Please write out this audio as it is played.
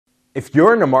If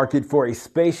you're in the market for a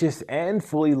spacious and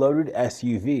fully loaded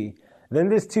SUV, then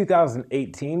this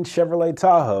 2018 Chevrolet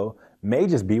Tahoe may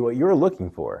just be what you're looking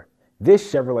for.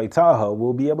 This Chevrolet Tahoe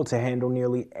will be able to handle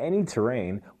nearly any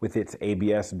terrain with its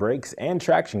ABS brakes and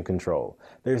traction control.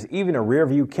 There's even a rear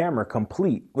view camera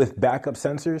complete with backup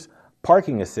sensors,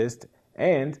 parking assist,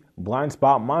 and blind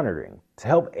spot monitoring to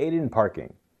help aid in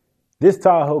parking. This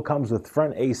Tahoe comes with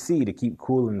front AC to keep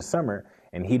cool in the summer,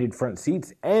 and heated front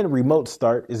seats and remote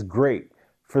start is great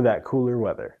for that cooler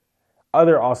weather.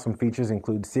 Other awesome features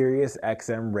include Sirius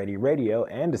XM Ready Radio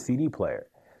and a CD player.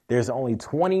 There's only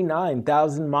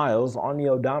 29,000 miles on the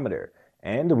odometer,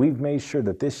 and we've made sure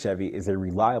that this Chevy is a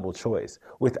reliable choice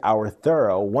with our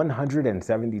thorough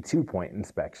 172-point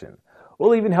inspection.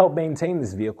 We'll even help maintain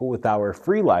this vehicle with our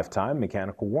free lifetime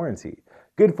mechanical warranty,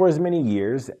 good for as many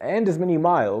years and as many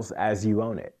miles as you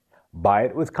own it. Buy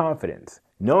it with confidence,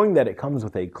 knowing that it comes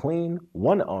with a clean,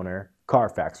 one-owner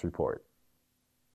CARFAX report.